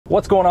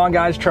What's going on,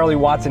 guys? Charlie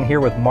Watson here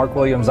with Mark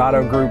Williams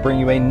Auto Group,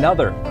 bringing you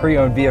another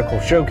pre-owned vehicle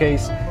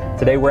showcase.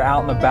 Today we're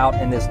out and about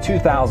in this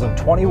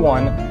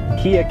 2021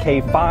 Kia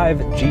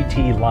K5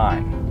 GT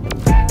line.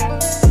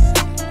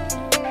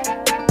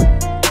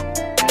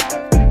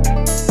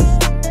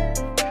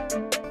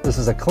 This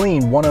is a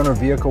clean one-owner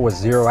vehicle with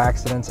 0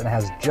 accidents and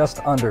has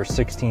just under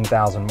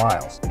 16,000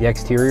 miles. The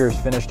exterior is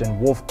finished in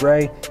wolf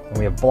gray and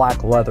we have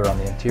black leather on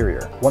the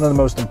interior. One of the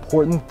most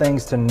important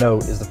things to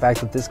note is the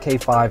fact that this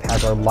K5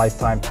 has our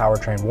Lifetime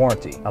Powertrain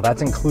Warranty. Now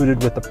that's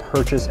included with the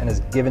purchase and is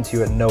given to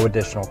you at no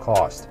additional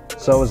cost.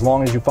 So as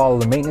long as you follow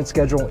the maintenance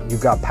schedule,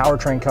 you've got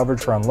powertrain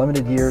coverage for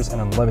unlimited years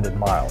and unlimited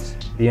miles.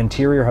 The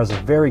interior has a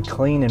very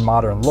clean and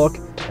modern look,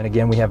 and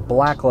again we have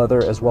black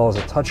leather as well as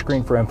a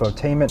touchscreen for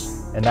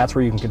infotainment, and that's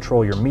where you can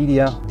control your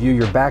media, view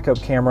your backup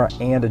camera,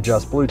 and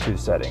adjust Bluetooth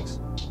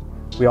settings.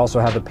 We also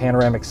have the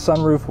panoramic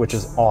sunroof, which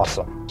is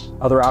awesome.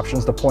 Other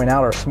options to point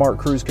out are smart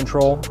cruise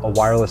control, a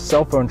wireless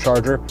cell phone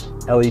charger,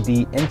 LED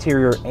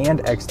interior and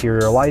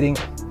exterior lighting,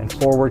 and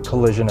forward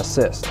collision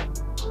assist.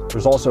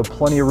 There's also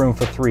plenty of room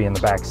for 3 in the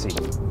back seat.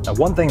 Now,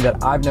 one thing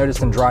that I've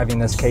noticed in driving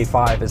this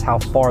K5 is how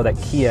far that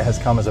Kia has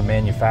come as a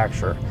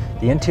manufacturer.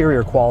 The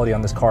interior quality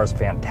on this car is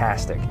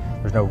fantastic.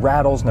 There's no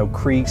rattles, no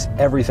creaks,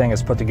 everything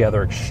is put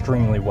together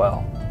extremely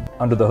well.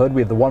 Under the hood,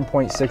 we have the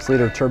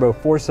 1.6-liter turbo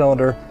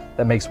 4-cylinder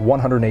that makes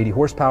 180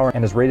 horsepower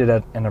and is rated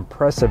at an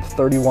impressive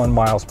 31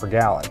 miles per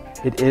gallon.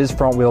 It is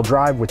front-wheel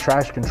drive with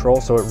traction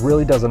control, so it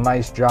really does a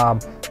nice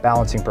job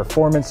balancing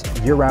performance,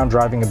 year-round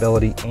driving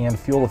ability, and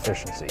fuel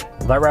efficiency.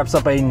 Well, that wraps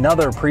up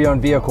another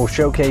pre-owned vehicle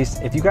showcase.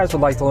 If you guys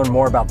would like to learn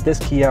more about this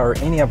Kia or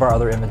any of our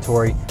other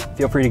inventory,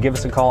 feel free to give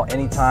us a call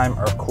anytime,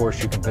 or of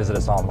course you can visit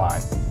us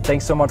online.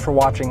 Thanks so much for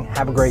watching.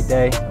 Have a great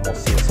day, and we'll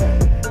see you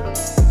soon.